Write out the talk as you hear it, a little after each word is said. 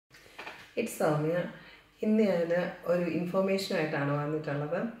It's Soumya. ഇന്ന് ഞാൻ ഒരു ഇൻഫർമേഷനായിട്ടാണ്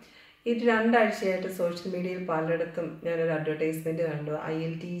വന്നിട്ടുള്ളത്. ഈ രണ്ടാഴ്ചയായിട്ട് സോഷ്യൽ മീഡിയയിൽ പലയിടത്തും ഞാനൊരു അഡ്വർടൈസ്മെൻറ്റ് കണ്ടു.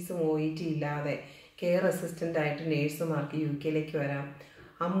 IELTSും OET ഇല്ലാതെ കെയർ അസിസ്റ്റൻ്റായിട്ട് നേഴ്സുമാർക്ക് UK വരാം.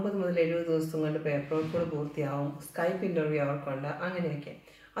 50 മുതൽ 70 ദിവസം കൊണ്ട് പേപ്പർ വർക്കുകൾ പൂർത്തിയാവും. സ്കൈപ്പ് ഇൻ്റർവ്യൂ അവർക്കുണ്ട്. അങ്ങനെയൊക്കെ.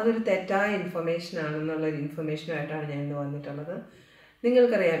 അതൊരു തെറ്റായ ഇൻഫർമേഷനാണെന്നുള്ളൊരു ഇൻഫർമേഷനായിട്ടാണ് ഞാൻ ഇന്ന് വന്നിട്ടുള്ളത്.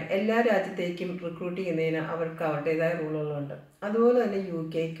 നിങ്ങൾക്കറിയാം, എല്ലാ രാജ്യത്തേക്കും റിക്രൂട്ട് ചെയ്യുന്നതിന് അവർക്ക് അവരുടേതായ റൂളുകളുണ്ട്. അതുപോലെ തന്നെ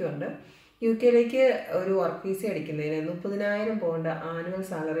UK ഉണ്ട്. UK ഒരു work visa അടിക്കുന്നതിന് 30,000 pound annual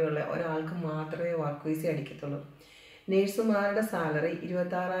salary ഉള്ള ഒരാൾക്ക് മാത്രമേ work visa അടിക്കത്തുള്ളൂ. നേഴ്സുമാരുടെ salary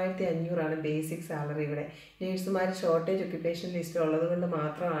 26,500 basic salary. ഇവിടെ നേഴ്സുമാർ ഷോർട്ടേജ് ഒക്യുപ്പേഷൻ ലിസ്റ്റ് ഉള്ളത് കൊണ്ട്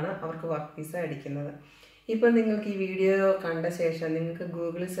മാത്രമാണ് അവർക്ക് വർക്ക് വിസ അടിക്കുന്നത്. ഇപ്പം നിങ്ങൾക്ക് ഈ വീഡിയോ കണ്ട ശേഷം നിങ്ങൾക്ക്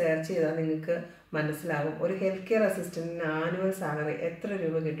ഗൂഗിളിൽ സെർച്ച് ചെയ്താൽ നിങ്ങൾക്ക് മനസ്സിലാവും ഒരു ഹെൽത്ത് കെയർ അസിസ്റ്റൻറ്റിന് ആനുവൽ സാലറി എത്ര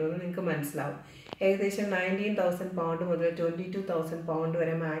രൂപ കിട്ടുമെന്ന് നിങ്ങൾക്ക് മനസ്സിലാവും. ഏകദേശം 19,000 പൗണ്ട് മുതൽ 22,000 പൗണ്ട്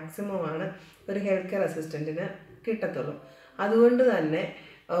വരെ മാക്സിമം ആണ് ഒരു ഹെൽത്ത് കെയർ അസിസ്റ്റൻറ്റിന് കിട്ടത്തുള്ളൂ. അതുകൊണ്ട് തന്നെ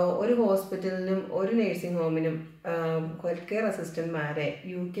ഒരു ഹോസ്പിറ്റലിനും ഒരു നേഴ്സിംഗ് ഹോമിനും ഹെൽത്ത് കെയർ അസിസ്റ്റന്റ്മാരെ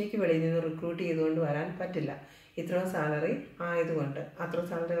UK വെളിയിൽ നിന്ന് റിക്രൂട്ട് ചെയ്തുകൊണ്ട് വരാൻ പറ്റില്ല. ഇത്രയും സാലറി ആയതുകൊണ്ട്, അത്രയും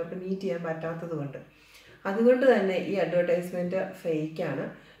സാലറി അവർക്ക് മീറ്റ് ചെയ്യാൻ പറ്റാത്തത് കൊണ്ട്. അതുകൊണ്ട് തന്നെ ഈ അഡ്വർടൈസ്മെൻറ്റ് ഫേക്കാണ്.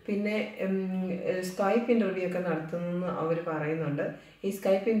 പിന്നെ സ്കൈപ്പ് ഇൻ്റർവ്യൂ ഒക്കെ നടത്തുന്നെന്ന് അവർ പറയുന്നുണ്ട്. ഈ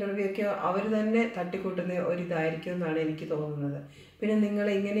സ്കൈപ്പ് ഇൻ്റർവ്യൂ ഒക്കെ അവർ തന്നെ തട്ടിക്കൂട്ടുന്ന ഒരിതായിരിക്കും എന്നാണ് എനിക്ക് തോന്നുന്നത്. പിന്നെ നിങ്ങൾ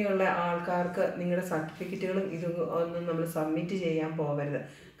ഇങ്ങനെയുള്ള ആൾക്കാർക്ക് നിങ്ങളുടെ സർട്ടിഫിക്കറ്റുകളും ഒന്നും നമ്മൾ സബ്മിറ്റ് ചെയ്യാൻ പോകരുത്.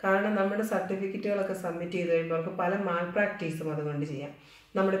 കാരണം നമ്മുടെ സർട്ടിഫിക്കറ്റുകളൊക്കെ സബ്മിറ്റ് ചെയ്ത് കഴിയുമ്പോൾ അവർക്ക് പല മാൽ പ്രാക്ടീസും അതുകൊണ്ട് ചെയ്യാം.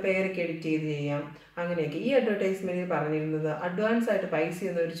 നമ്മുടെ പേരൊക്കെ എഡിറ്റ് ചെയ്ത് ചെയ്യാം. അങ്ങനെയൊക്കെ. ഈ അഡ്വർടൈസ്മെൻറ്റിൽ പറഞ്ഞിരുന്നത് അഡ്വാൻസ് ആയിട്ട്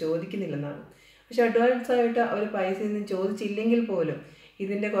പൈസയൊന്നും അവർ ചോദിക്കുന്നില്ലെന്നാണ്. പക്ഷെ അഡ്വാൻസ് ആയിട്ട് അവർ പൈസയൊന്നും ചോദിച്ചില്ലെങ്കിൽ പോലും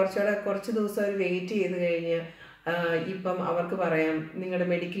ഇതിൻ്റെ കുറച്ച് ദിവസം അവർ വെയിറ്റ് ചെയ്ത് കഴിഞ്ഞ് ഇപ്പം അവർക്ക് പറയാം നിങ്ങളുടെ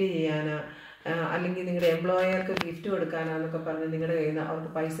മെഡിക്കൽ ചെയ്യാനാ അല്ലെങ്കിൽ നിങ്ങളുടെ എംപ്ലോയർക്ക് ഗിഫ്റ്റ് കൊടുക്കാനാന്നൊക്കെ പറഞ്ഞ് നിങ്ങളുടെ കയ്യിൽ നിന്ന്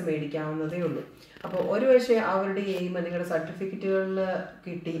അവർക്ക് പൈസ മേടിക്കാവുന്നതേ ഉള്ളൂ. അപ്പോൾ ഒരു പക്ഷേ അവരുടെ എയിം നിങ്ങളുടെ സർട്ടിഫിക്കറ്റുകളിൽ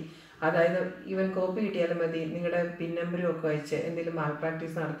കിട്ടി, അതായത് ഈവൻ കോപ്പി കിട്ടിയാലും മതി, നിങ്ങളുടെ പിൻ നമ്പരും ഒക്കെ വെച്ച് എന്തെങ്കിലും മാൽ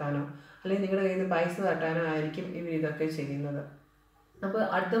പ്രാക്ടീസ് നടത്താനോ അല്ലെങ്കിൽ നിങ്ങളുടെ കയ്യിൽ നിന്ന് പൈസ തട്ടാനോ ആയിരിക്കും ഇവർ ഇതൊക്കെ ചെയ്യുന്നത്. അപ്പോൾ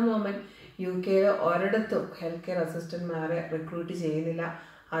അറ്റ് ദ മൊമെൻറ്റ് UK ഒരിടത്തും ഹെൽത്ത് കെയർ അസിസ്റ്റന്റ്മാരെ റിക്രൂട്ട് ചെയ്യുന്നില്ല.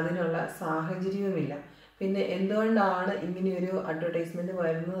 അതിനുള്ള സാഹചര്യവുമില്ല. പിന്നെ എന്തുകൊണ്ടാണ് ഇങ്ങനെയൊരു അഡ്വർടൈസ്മെൻറ്റ്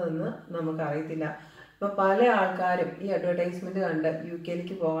വരുന്നതെന്ന് നമുക്കറിയത്തില്ല. ഇപ്പോൾ പല ആൾക്കാരും ഈ അഡ്വർടൈസ്മെൻറ്റ് കണ്ട് UK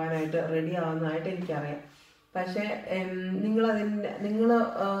പോകാനായിട്ട് റെഡി ആവുന്നതായിട്ട് എനിക്കറിയാം. പക്ഷേ നിങ്ങൾ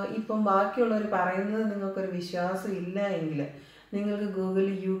ഇപ്പം ബാക്കിയുള്ളവർ പറയുന്നത് നിങ്ങൾക്കൊരു വിശ്വാസം ഇല്ല എങ്കിൽ നിങ്ങൾക്ക്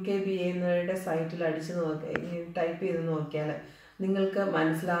ഗൂഗിളിൽ UKBA എന്നവരുടെ സൈറ്റിൽ ടൈപ്പ് ചെയ്ത് നോക്കിയാൽ നിങ്ങൾക്ക്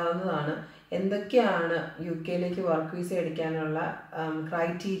മനസ്സിലാവുന്നതാണ് എന്തൊക്കെയാണ് UK വർക്ക് വിസ എടുക്കാനുള്ള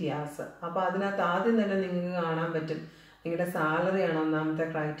ക്രൈറ്റീരിയാസ്. അപ്പോൾ അതിനകത്ത് ആദ്യം തന്നെ നിങ്ങൾക്ക് കാണാൻ പറ്റും നിങ്ങളുടെ സാലറിയാണ് ഒന്നാമത്തെ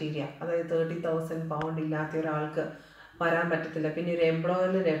ക്രൈറ്റീരിയ. അതായത് 30,000 പൗണ്ട് ഇല്ലാത്ത ഒരാൾക്ക് വരാൻ പറ്റത്തില്ല. പിന്നെ ഒരു എംപ്ലോയർ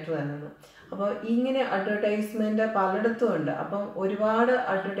ലെറ്റർ തന്നെ. അപ്പോൾ ഇങ്ങനെ അഡ്വർടൈസ്മെൻറ്റ് പലയിടത്തും ഉണ്ട്. അപ്പം ഒരുപാട്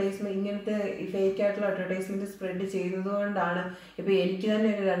അഡ്വർടൈസ്മെൻറ്റ് ഇങ്ങനത്തെ ഫേക്കായിട്ടുള്ള അഡ്വർടൈസ്മെൻറ്റ് സ്പ്രെഡ് ചെയ്യുന്നതുകൊണ്ടാണ് ഇപ്പോൾ എനിക്ക് തന്നെ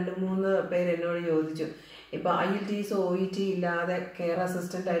ഒരു 2-3 പേര് എന്നോട് ചോദിച്ചു, ഇപ്പോൾ IELTS OET ഇല്ലാതെ കെയർ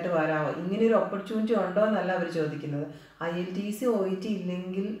അസിസ്റ്റൻ്റ് ആയിട്ട് വരാമോ? ഇങ്ങനെ ഒരു ഓപ്പർച്യൂണിറ്റി ഉണ്ടോ എന്നല്ല അവർ ചോദിക്കുന്നത്. IELTS OET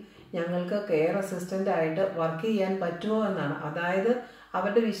ഇല്ലെങ്കിൽ ഞങ്ങൾക്ക് കെയർ അസിസ്റ്റൻ്റ് ആയിട്ട് വർക്ക് ചെയ്യാൻ പറ്റുമോ എന്നാണ്. അതായത്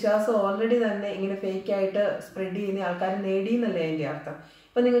അവരുടെ വിശ്വാസം ഓൾറെഡി തന്നെ ഇങ്ങനെ ഫേക്കായിട്ട് സ്പ്രെഡ് ചെയ്യുന്ന ആൾക്കാർ നേടിയെന്നല്ലേ അതിൻ്റെ അർത്ഥം.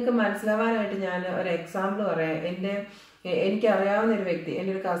 ഇപ്പം നിങ്ങൾക്ക് മനസ്സിലാവാനായിട്ട് ഞാൻ ഒരു എക്സാമ്പിൾ പറയാം. എനിക്കറിയാവുന്ന ഒരു വ്യക്തി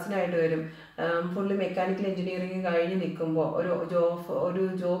എൻ്റെ ഒരു കസിനായിട്ട് വരും. ഫുള്ളി മെക്കാനിക്കൽ എഞ്ചിനീയറിംഗ് കഴിഞ്ഞ് നിൽക്കുമ്പോൾ ഒരു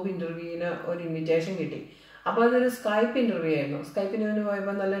ജോബ് ഇൻ്റർവ്യൂവിന് ഒരു ഇൻവിറ്റേഷൻ കിട്ടി. അപ്പോൾ അതൊരു സ്കൈപ്പ് ഇൻ്റർവ്യൂ ആയിരുന്നു. സ്കൈപ്പ് ഇൻ്റർവ്യൂവിന്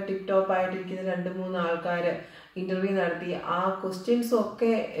പോയപ്പോൾ നല്ല ടിപ് ടോപ്പ് ആയിട്ടിരിക്കുന്ന 2-3 ആൾക്കാർ ഇൻ്റർവ്യൂ നടത്തി. ആ ക്വസ്റ്റ്യൻസും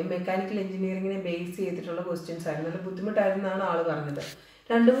ഒക്കെ മെക്കാനിക്കൽ എഞ്ചിനീയറിങ്ങിനെ ബേസ് ചെയ്തിട്ടുള്ള ക്വസ്റ്റ്യൻസ് ആയിരുന്നു. നല്ല ബുദ്ധിമുട്ടായിരുന്നാണ് ആൾ പറഞ്ഞത്.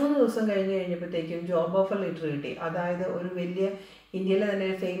 2-3 ദിവസം കഴിഞ്ഞപ്പോഴത്തേക്കും ജോബ് ഓഫർ ലെറ്റർ കിട്ടി. അതായത് ഒരു വലിയ ഇന്ത്യയിലെ തന്നെ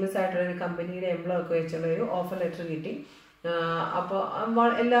ഒരു ഫേമസ് ആയിട്ടുള്ള ഒരു കമ്പനിയുടെ എംപ്ലോയ് ഒക്കെ വെച്ചുള്ള ഒരു ഓഫർ ലെറ്റർ കിട്ടി. അപ്പോൾ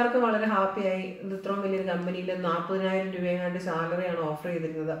എല്ലാവർക്കും വളരെ ഹാപ്പിയായി. ഇത്രയും വലിയൊരു കമ്പനിയിൽ 40,000 രൂപയെങ്ങാണ്ട് സാലറിയാണ് ഓഫർ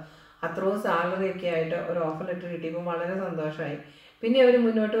ചെയ്തിരുന്നത്. അത്രയും സാലറി ഒക്കെ ആയിട്ട് ഒരു ഓഫർ ലെറ്റർ കിട്ടിയപ്പോൾ വളരെ സന്തോഷമായി. പിന്നെ അവർ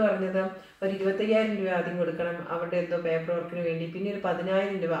മുന്നോട്ട് പറഞ്ഞത് ഒരു 25,000 രൂപ ആദ്യം കൊടുക്കണം അവരുടെ എന്തോ പേപ്പർ വർക്കിന് വേണ്ടി, പിന്നെ ഒരു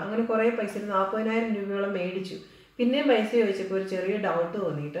 10,000 രൂപ, അങ്ങനെ കുറേ പൈസ 40,000 രൂപയോളം മേടിച്ചു. പിന്നെയും പൈസ ചോദിച്ചപ്പോൾ ഒരു ചെറിയ ഡൗട്ട്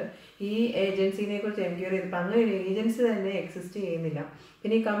തോന്നിയിട്ട് ഈ ഏജൻസിനെ കുറിച്ച് എൻക്വയറി ചെയ്തപ്പോൾ അങ്ങനെ ഒരു ഏജൻസി തന്നെ എക്സിസ്റ്റ് ചെയ്യുന്നില്ല.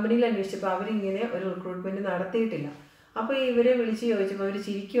 പിന്നെ ഈ കമ്പനിയിൽ അന്വേഷിച്ചപ്പോൾ അവരിങ്ങനെ ഒരു റിക്രൂട്ട്മെൻറ്റ് നടത്തിയിട്ടില്ല. അപ്പോൾ ഇവരെ വിളിച്ച് ചോദിച്ചപ്പോൾ അവർ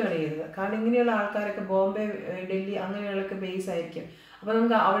ചിരിക്കുകയാണ് ചെയ്തത്. കാരണം ഇങ്ങനെയുള്ള ആൾക്കാരൊക്കെ ബോംബെ, ഡൽഹി അങ്ങനെയുള്ളൊക്കെ ബേസ് ആയിരിക്കും. അപ്പോൾ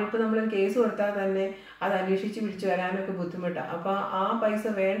നമുക്ക് അവളിപ്പോൾ നമ്മളൊരു കേസ് കൊടുത്താൽ തന്നെ അത് അന്വേഷിച്ച് വിളിച്ച് വരാനൊക്കെ ബുദ്ധിമുട്ടാണ്. അപ്പോൾ ആ പൈസ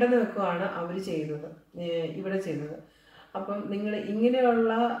വേണ്ടെന്ന് വെക്കുകയാണ് അവർ ഇവിടെ ചെയ്തത്. അപ്പം നിങ്ങൾ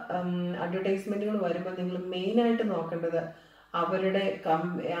ഇങ്ങനെയുള്ള അഡ്വർടൈസ്മെൻറ്റുകൾ വരുമ്പോൾ നിങ്ങൾ മെയിനായിട്ട് നോക്കേണ്ടത് അവരുടെ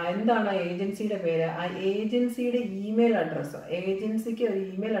എന്താണ് ആ ഏജൻസിയുടെ പേര്, ആ ഏജൻസിയുടെ ഇമെയിൽ അഡ്രസ്സ്, ഏജൻസിക്ക് ഒരു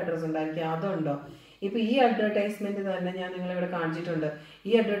ഇമെയിൽ അഡ്രസ്സ് ഉണ്ടായിരിക്കും, അതുണ്ടോ? ഇപ്പൊ ഈ അഡ്വർടൈസ്മെന്റ് തന്നെ ഞാൻ നിങ്ങളിവിടെ കാണിച്ചിട്ടുണ്ട്.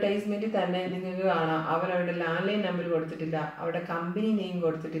 ഈ അഡ്വർടൈസ്മെന്റിൽ തന്നെ നിങ്ങൾക്ക് കാണാം അവരവരുടെ ലാൻഡ് ലൈൻ നമ്പർ കൊടുത്തിട്ടില്ല, അവരുടെ കമ്പനി നെയിം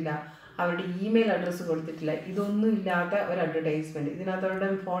കൊടുത്തിട്ടില്ല, അവരുടെ ഇമെയിൽ അഡ്രസ്സ് കൊടുത്തിട്ടില്ല. ഇതൊന്നും ഇല്ലാത്ത ഒരു അഡ്വർടൈസ്മെന്റ്. ഇതിനകത്ത് അവരുടെ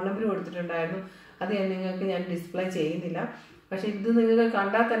ഫോൺ നമ്പർ കൊടുത്തിട്ടുണ്ടായിരുന്നു, അത് ഞാൻ ഡിസ്പ്ലേ ചെയ്യുന്നില്ല. പക്ഷെ ഇത് നിങ്ങൾക്ക്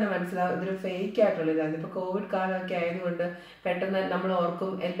കണ്ടാൽ തന്നെ മനസ്സിലാവും ഇതൊരു ഫേക്ക് ആയിട്ടുള്ള ഇതാണ്. ഇപ്പോൾ കോവിഡ് കാലമൊക്കെ ആയതുകൊണ്ട് പെട്ടെന്ന് നമ്മൾ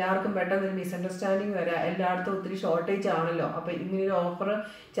ഓർക്കും, എല്ലാവർക്കും പെട്ടെന്ന് ഒരു മിസ്അണ്ടർസ്റ്റാൻഡിങ് വരാം, എല്ലായിടത്തും ഒത്തിരി ഷോർട്ടേജ് ആണല്ലോ. അപ്പോൾ ഇങ്ങനൊരു ഓഫർ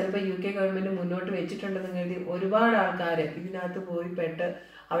ചിലപ്പോൾ UK ഗവൺമെൻറ് മുന്നോട്ട് വെച്ചിട്ടുണ്ടെന്ന് കരുതി ഒരുപാട് ആൾക്കാർ ഇതിനകത്ത് പോയി പെട്ട്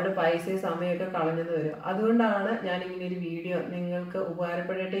അവിടെ പൈസയും സമയമൊക്കെ കളഞ്ഞെന്ന് വരും. അതുകൊണ്ടാണ് ഞാനിങ്ങനെ ഒരു വീഡിയോ നിങ്ങൾക്ക്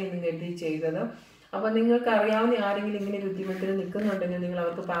ഉപകാരപ്പെടട്ടെ എന്ന് കരുതി ചെയ്തത്. അപ്പോൾ നിങ്ങൾക്ക് അറിയാവുന്ന ആരെങ്കിലും ഇങ്ങനെ ഒരു ഉദ്യമത്തിൽ നിൽക്കുന്നുണ്ടെങ്കിൽ നിങ്ങൾ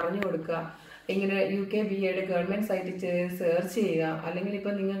അവർക്ക് പറഞ്ഞു കൊടുക്കുക. ഇങ്ങനെ UK BAയുടെ ഗവൺമെൻറ് സൈറ്റിൽ സെർച്ച് ചെയ്യുക. അല്ലെങ്കിൽ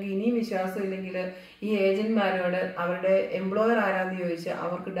ഇപ്പം നിങ്ങൾക്ക് ഇനിയും വിശ്വാസം ഇല്ലെങ്കിൽ ഈ ഏജന്റ്മാരോട് അവരുടെ എംപ്ലോയർ ആരാന്ന് ചോദിച്ചാൽ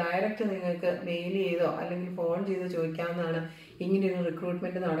അവർക്ക് ഡയറക്റ്റ് നിങ്ങൾക്ക് മെയിൽ ചെയ്തോ അല്ലെങ്കിൽ ഫോൺ ചെയ്തോ ചോദിക്കാവുന്നതാണ്. ഇങ്ങനെയൊരു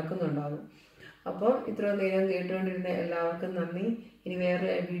റിക്രൂട്ട്മെന്റ് നടക്കുന്നുണ്ടാകും. അപ്പം ഇത്രയും നേരം കേട്ടുകൊണ്ടിരുന്ന എല്ലാവർക്കും നന്ദി. ഇനി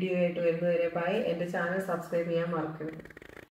വേറെ വീഡിയോ ആയിട്ട് വരുന്നവരെ ബൈ. എൻ്റെ ചാനൽ സബ്സ്ക്രൈബ് ചെയ്യാൻ മറക്കരുത്.